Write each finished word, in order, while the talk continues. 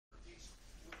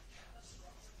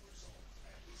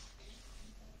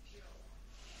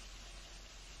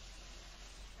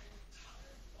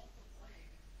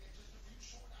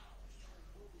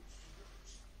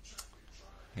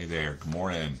Hey there, good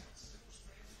morning.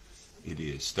 It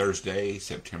is Thursday,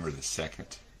 September the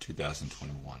 2nd,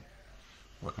 2021.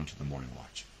 Welcome to the Morning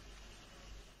Watch.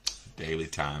 Daily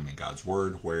time in God's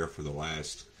Word, where for the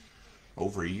last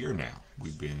over a year now,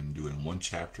 we've been doing one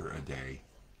chapter a day.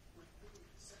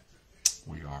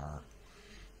 We are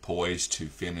poised to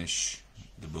finish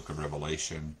the book of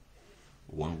Revelation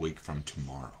 1 week from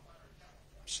tomorrow.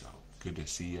 So, good to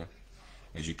see you.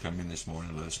 As you come in this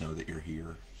morning, let us know that you're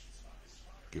here.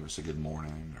 Give us a good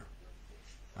morning,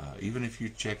 or even if you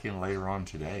check in later on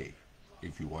today,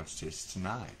 if you watch this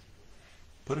tonight,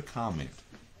 put a comment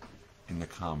in the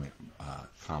comment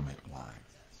line.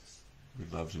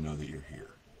 We'd love to know that you're here.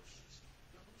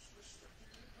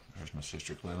 There's my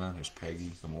sister Glenna. There's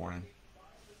Peggy. Good morning.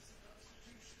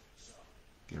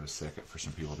 Give a second for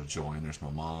some people to join. There's my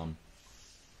mom.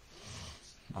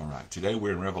 All right. Today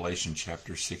we're in Revelation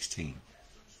chapter 16.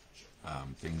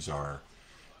 Things are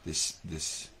this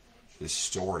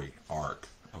story arc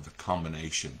of the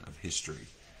combination of history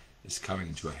is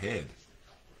coming to a head.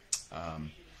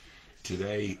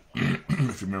 Today,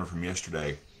 if you remember from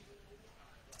yesterday,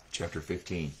 chapter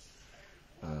 15,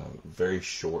 very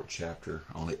short chapter,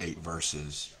 only 8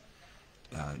 verses.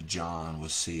 John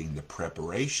was seeing the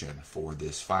preparation for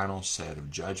this final set of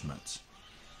judgments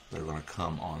that are going to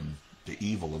come on the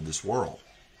evil of this world.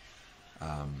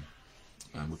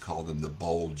 And we call them the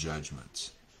bowl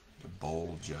judgments. The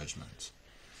bowl judgments.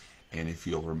 And if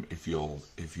you'll,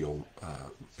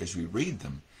 as we read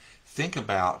them, think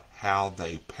about how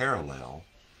they parallel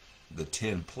the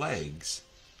 10 plagues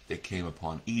that came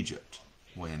upon Egypt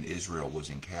when Israel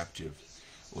was in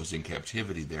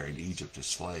captivity there in Egypt as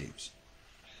slaves.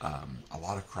 A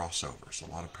lot of crossovers,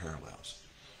 a lot of parallels.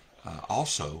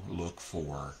 Also, look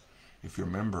for, if you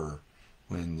remember,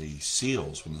 when the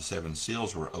 7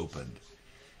 seals were opened,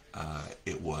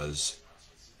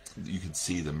 you could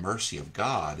see the mercy of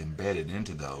God embedded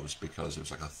into those, because it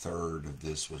was like a third of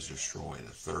this was destroyed,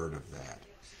 a third of that.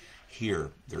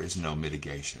 Here, there is no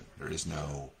mitigation. There is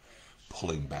no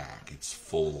pulling back. It's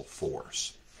full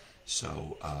force.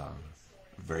 So,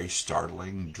 very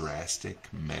startling, drastic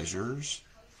measures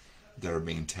that are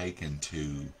being taken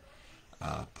to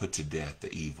put to death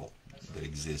the evil that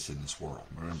exists in this world.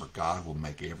 Remember, God will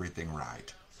make everything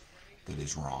right that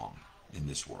is wrong in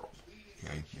this world.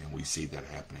 Okay, and we see that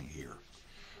happening here.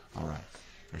 All right,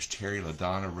 there's Terry,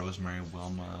 LaDonna, Rosemary,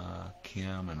 Wilma,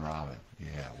 Kim, and Robin.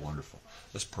 Yeah, wonderful.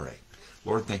 Let's pray.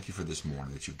 Lord, thank you for this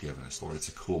morning that you've given us. Lord, it's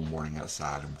a cool morning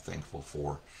outside, and we're thankful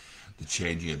for the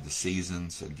changing of the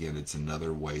seasons. Again, it's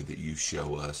another way that you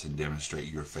show us and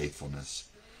demonstrate your faithfulness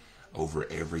over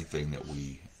everything that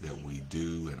we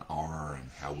do and are and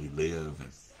how we live. And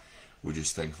we're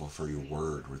just thankful for your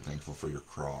word. We're thankful for your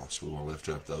cross. We want to lift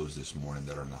up those this morning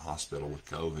that are in the hospital with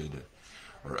COVID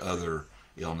or other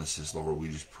illnesses. Lord, we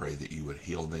just pray that you would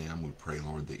heal them. We pray,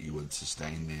 Lord, that you would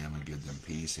sustain them and give them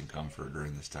peace and comfort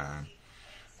during this time.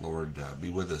 Lord, be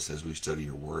with us as we study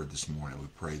your word this morning. We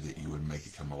pray that you would make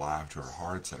it come alive to our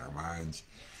hearts and our minds,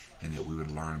 and that we would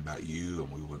learn about you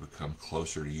and we would become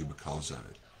closer to you because of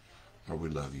it. Lord, we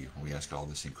love you. We ask all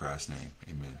this in Christ's name.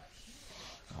 Amen.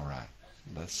 All right.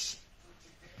 Let's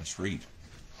read.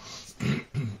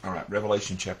 All right,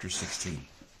 Revelation chapter 16.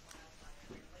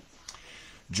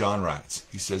 John writes,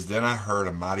 he says, "Then I heard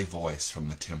a mighty voice from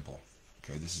the temple."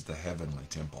 Okay, this is the heavenly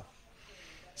temple.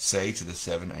 "Say to the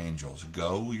 7 angels,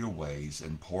 go your ways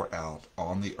and pour out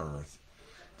on the earth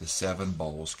the 7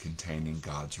 bowls containing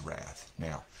God's wrath.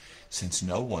 Now, since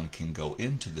no one can go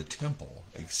into the temple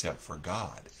except for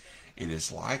God, it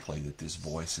is likely that this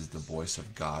voice is the voice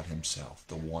of God himself,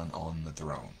 the one on the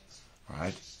throne."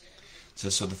 Right?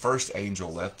 So the first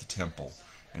angel left the temple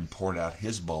and poured out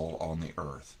his bowl on the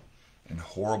earth, and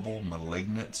horrible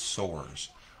malignant sores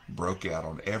broke out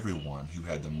on everyone who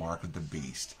had the mark of the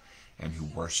beast and who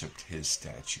worshipped his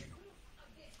statue,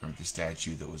 or the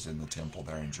statue that was in the temple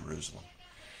there in Jerusalem.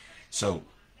 So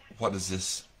what is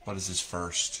this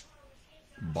first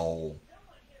bowl?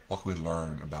 What can we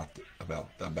learn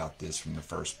about this from the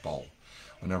first bowl?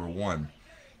 Well, number one,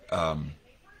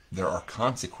 there are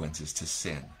consequences to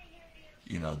sin.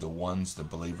 You know, the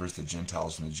believers, the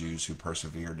Gentiles and the Jews who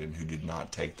persevered and who did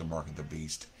not take the mark of the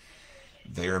beast,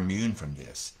 they're immune from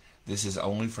this. This is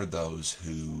only for those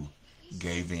who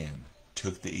gave in,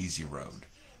 took the easy road,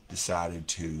 decided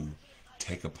to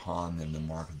take upon them the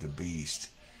mark of the beast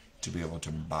to be able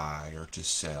to buy or to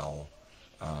sell.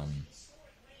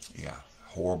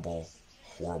 Horrible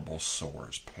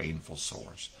sores, painful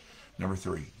sores. Number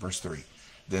 3, verse 3.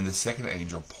 "Then the second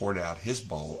angel poured out his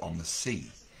bowl on the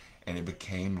sea, and it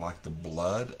became like the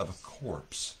blood of a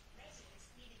corpse,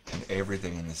 and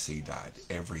everything in the sea died."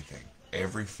 Everything.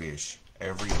 every fish,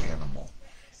 every animal,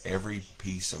 every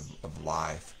piece of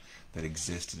life that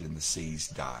existed in the seas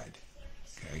died.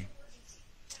 Okay?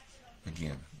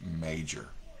 Again, major.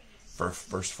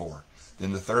 Verse 4.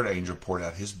 Then the third angel poured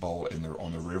out his bowl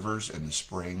on the rivers and the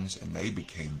springs, and they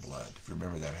became blood. If you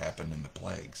remember, that happened in the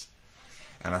plagues.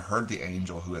 And I heard the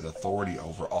angel who had authority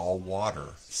over all water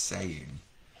saying,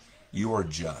 You are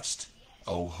just,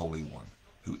 O Holy One,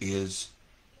 who is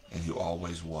and who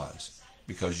always was,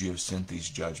 because you have sent these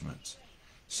judgments.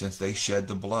 Since they shed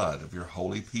the blood of your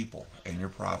holy people and your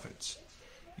prophets,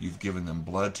 you've given them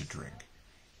blood to drink.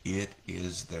 It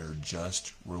is their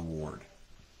just reward.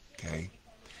 Okay?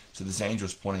 So this angel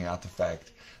is pointing out the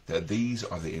fact that these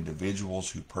are the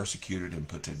individuals who persecuted and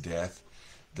put to death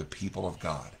the people of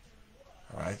God.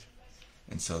 All right?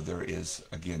 And so there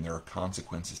are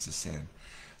consequences to sin.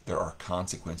 There are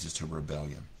consequences to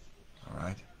rebellion. All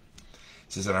right?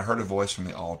 It says, And I heard a voice from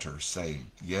the altar saying,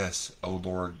 Yes, O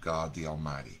Lord God the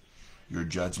Almighty, your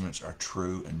judgments are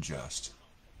true and just.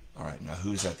 All right, now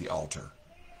who's at the altar?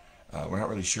 We're not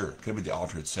really sure. It could be the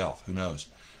altar itself. Who knows?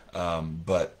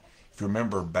 But if you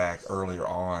remember back earlier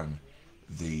on,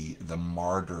 the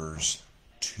martyrs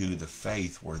to the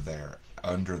faith were there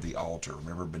under the altar.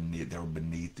 Remember, they were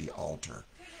beneath the altar.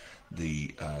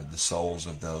 The souls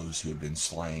of those who had been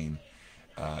slain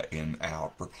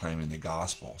out proclaiming the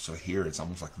gospel. So here it's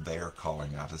almost like they're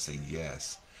calling out to say,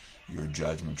 yes, your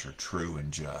judgments are true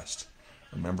and just.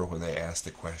 Remember when they asked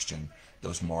the question,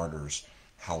 those martyrs,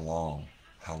 how long,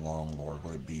 Lord,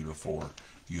 will it be before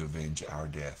you avenge our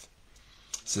death?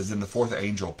 It says, Then the fourth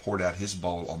angel poured out his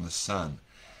bowl on the sun,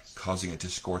 causing it to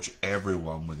scorch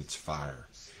everyone with its fire.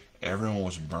 Everyone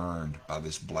was burned by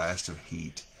this blast of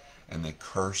heat, and they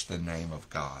cursed the name of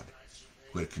God,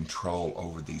 who had control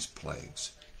over these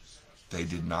plagues. They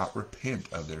did not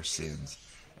repent of their sins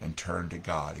and turn to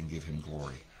God and give him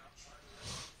glory.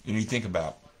 You think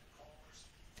about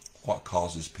what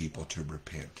causes people to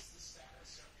repent.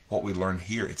 What we learn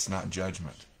here, it's not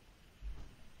judgment.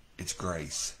 It's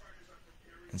grace.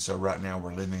 And so right now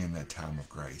we're living in that time of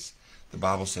grace. The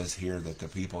Bible says here that the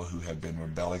people who have been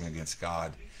rebelling against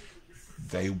God,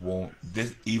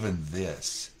 even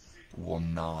this will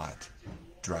not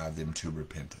drive them to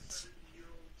repentance.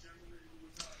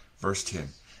 Verse 10.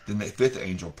 Then the fifth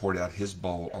angel poured out his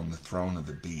bowl on the throne of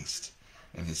the beast,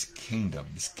 and his kingdom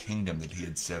that he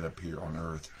had set up here on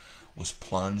earth, was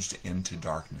plunged into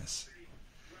darkness.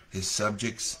 His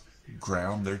subjects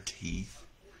ground their teeth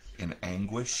in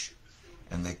anguish,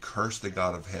 and they cursed the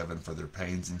God of heaven for their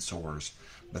pains and sores,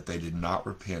 but they did not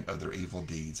repent of their evil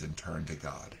deeds and turn to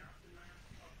God.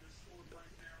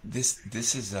 This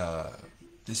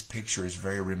picture is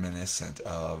very reminiscent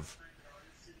of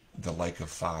the lake of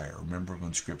fire. Remember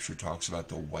when Scripture talks about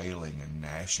the wailing and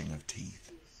gnashing of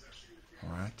teeth?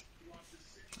 All right?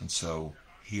 And so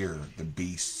here the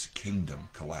beast's kingdom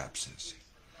collapses.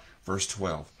 Verse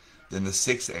 12. Then the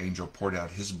sixth angel poured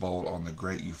out his bowl on the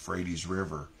great Euphrates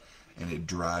River, and it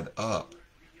dried up,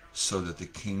 so that the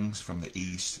kings from the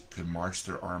east could march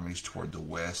their armies toward the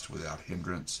west without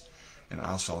hindrance. And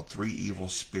I saw three evil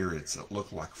spirits that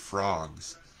looked like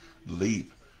frogs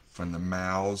leap from the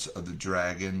mouths of the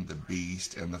dragon, the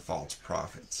beast, and the false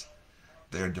prophets.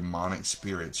 They are demonic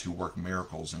spirits who work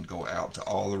miracles and go out to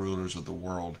all the rulers of the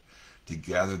world to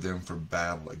gather them for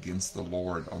battle against the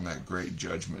Lord on that great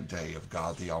judgment day of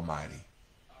God the Almighty.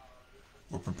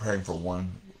 We're preparing for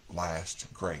one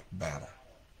last great battle.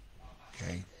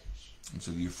 Okay? And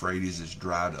so the Euphrates is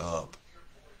dried up,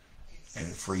 and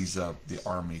it frees up the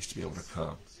armies to be able to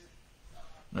come.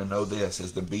 Now know this,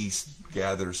 as the beast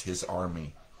gathers his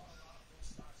army,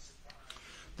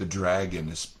 the dragon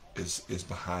is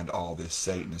behind all this.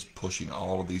 Satan is pushing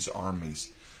all of these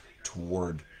armies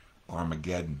toward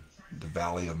Armageddon, the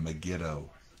valley of Megiddo,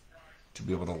 to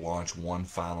be able to launch one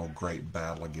final great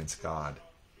battle against God.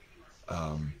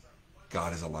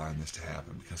 God is allowing this to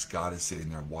happen because God is sitting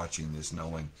there watching this,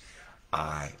 knowing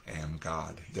I am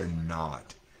God. They're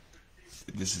not.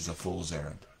 This is a fool's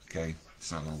errand. Okay,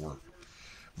 it's not going to work.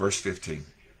 Verse 15.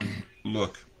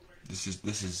 Look, this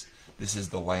is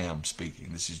the Lamb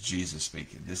speaking. This is Jesus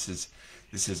speaking. This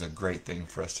is a great thing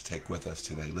for us to take with us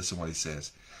today. Listen what he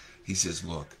says. He says,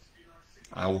 look,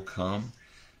 I will come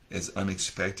as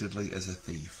unexpectedly as a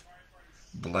thief.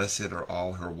 Blessed are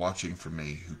all who are watching for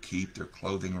me, who keep their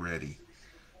clothing ready,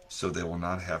 so they will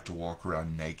not have to walk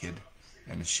around naked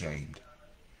and ashamed.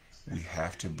 We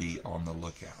have to be on the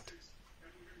lookout.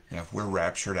 Now, if we're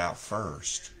raptured out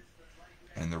first,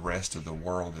 and the rest of the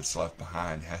world that's left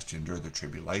behind has to endure the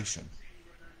tribulation,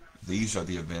 these are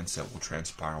the events that will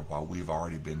transpire while we've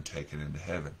already been taken into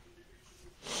heaven,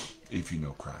 if you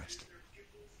know Christ.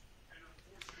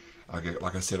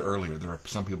 Like I said earlier, there are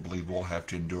some people believe we'll have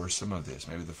to endure some of this,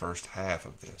 maybe the first half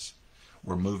of this.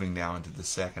 We're moving now into the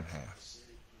second half.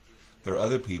 There are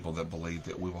other people that believe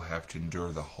that we will have to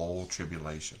endure the whole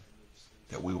tribulation,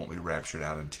 that we won't be raptured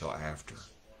out until after.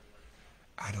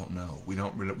 I don't know. We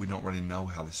don't really know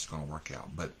how this is going to work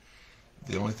out. But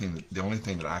the only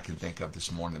thing that I can think of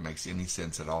this morning that makes any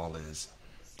sense at all is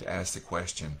to ask the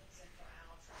question: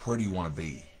 where do you want to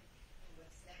be?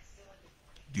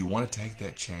 Do you want to take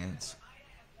that chance?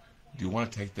 Do you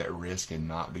want to take that risk and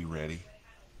not be ready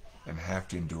and have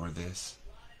to endure this?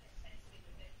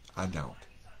 I don't.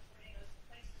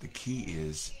 The key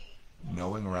is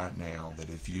knowing right now that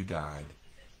if you died,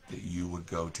 that you would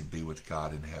go to be with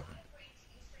God in heaven.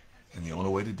 And the only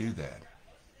way to do that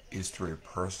is through a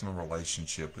personal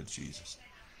relationship with Jesus.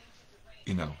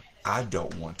 You know, I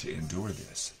don't want to endure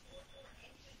this.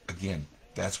 Again,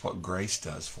 that's what grace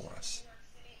does for us.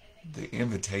 The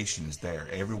invitation is there.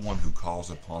 Everyone who calls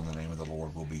upon the name of the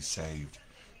Lord will be saved,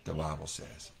 the Bible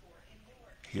says.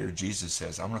 Here Jesus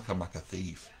says, I'm going to come like a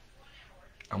thief.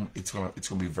 It's going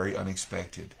to be very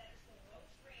unexpected.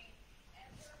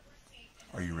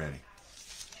 Are you ready?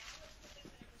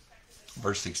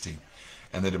 Verse 16.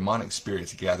 And the demonic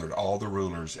spirits gathered all the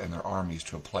rulers and their armies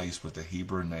to a place with the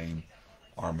Hebrew name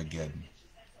Armageddon.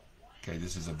 Okay,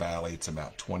 this is a valley. It's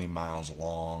about 20 miles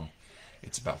long.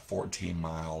 It's about 14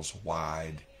 miles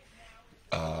wide.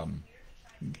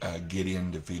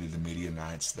 Gideon defeated the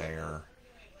Midianites there.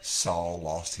 Saul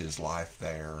lost his life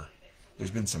there.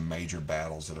 There's been some major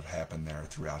battles that have happened there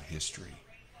throughout history.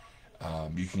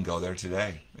 You can go there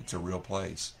today. It's a real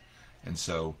place. And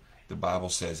so the Bible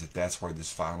says that that's where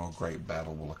this final great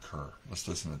battle will occur. Let's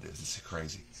listen to this. This is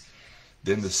crazy.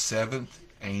 Then the seventh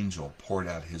angel poured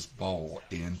out his bowl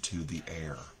into the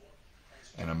air,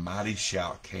 and a mighty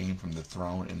shout came from the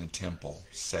throne in the temple,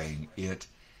 saying, "It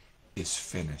is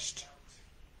finished.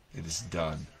 It is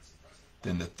done."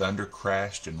 Then the thunder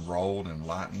crashed and rolled, and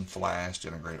lightning flashed,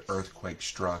 and a great earthquake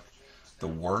struck, the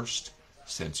worst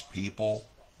since people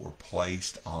were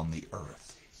placed on the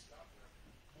earth.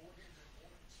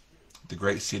 The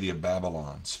great city of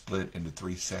Babylon split into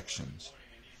 3 sections,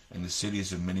 and the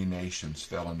cities of many nations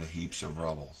fell into heaps of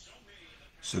rubble.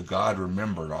 So God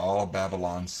remembered all of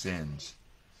Babylon's sins,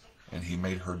 and he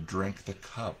made her drink the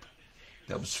cup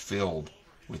that was filled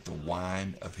with the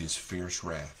wine of his fierce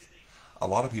wrath. A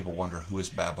lot of people wonder, who is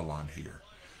Babylon here?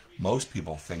 Most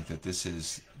people think that this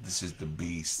is the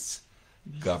beast's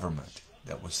government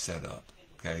that was set up.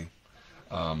 Okay,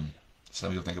 some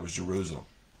people think it was Jerusalem.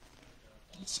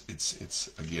 It's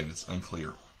again, it's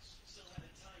unclear.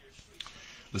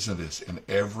 Listen to this. And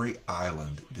every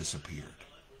island disappeared.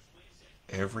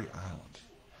 Every island.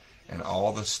 And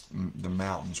all the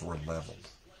mountains were leveled.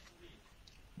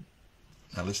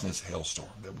 Now listen to this hailstorm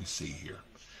that we see here.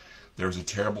 There was a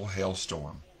terrible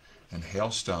hailstorm, and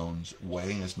hailstones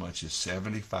weighing as much as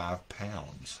 75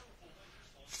 pounds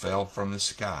fell from the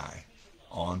sky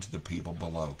onto the people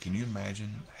below. Can you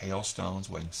imagine hailstones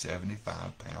weighing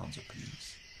 75 pounds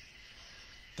apiece?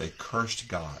 They cursed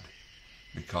God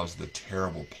because of the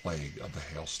terrible plague of the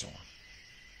hailstorm.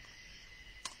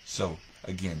 So,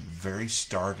 again, very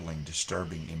startling,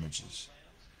 disturbing images.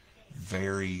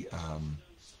 Very,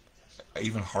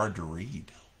 even hard to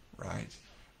read, right?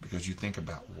 Because you think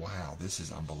about, wow, this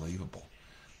is unbelievable.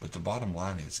 But the bottom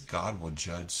line is, God will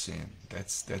judge sin.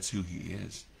 That's who he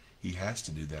is. He has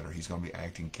to do that, or he's going to be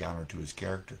acting counter to his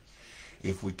character.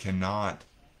 If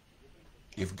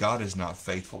God is not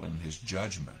faithful in his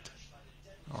judgment,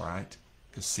 all right,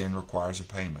 because sin requires a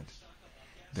payment,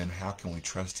 then how can we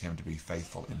trust him to be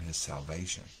faithful in his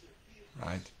salvation,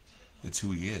 right? That's who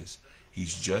he is.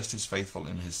 He's just as faithful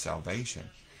in his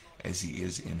salvation as he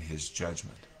is in his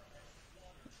judgment.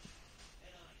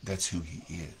 That's who he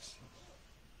is.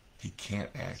 He can't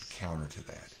act counter to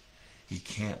that. He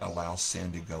can't allow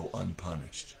sin to go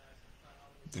unpunished.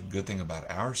 The good thing about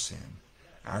our sin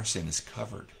is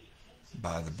covered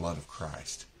by the blood of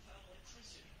Christ.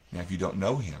 Now, if you don't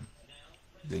know him,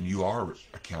 then you are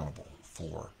accountable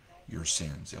for your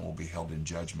sins and will be held in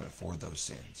judgment for those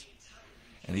sins.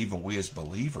 And even we as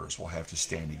believers will have to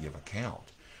stand and give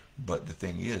account. But the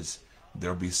thing is,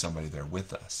 there'll be somebody there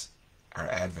with us, our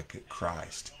advocate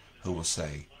Christ, who will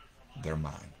say, they're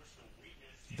mine.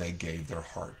 They gave their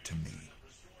heart to me.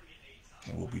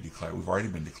 And we'll be declared. We've already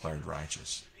been declared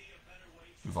righteous.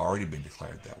 We've already been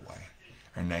declared that way.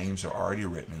 Our names are already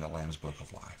written in the Lamb's Book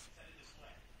of Life.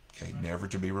 Okay, never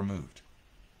to be removed.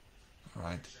 All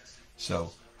right.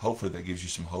 So hopefully that gives you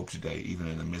some hope today, even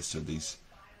in the midst of this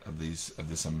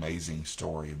amazing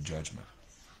story of judgment.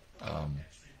 All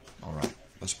right.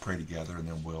 Let's pray together, and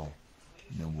then we'll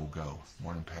and then we'll go.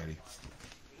 Morning, Patty.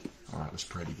 All right, let's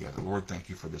pray together. Lord, thank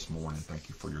you for this morning. Thank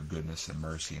you for your goodness and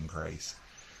mercy and grace.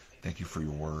 Thank you for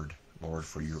your word, Lord,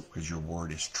 because your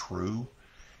word is true.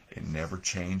 It never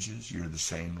changes. You're the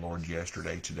same, Lord,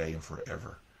 yesterday, today, and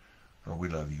forever. Lord, we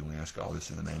love you. We ask all this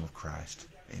in the name of Christ.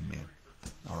 Amen.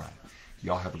 All right.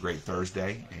 Y'all have a great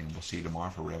Thursday, and we'll see you tomorrow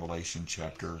for Revelation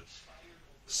chapter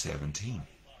 17.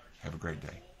 Have a great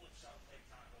day.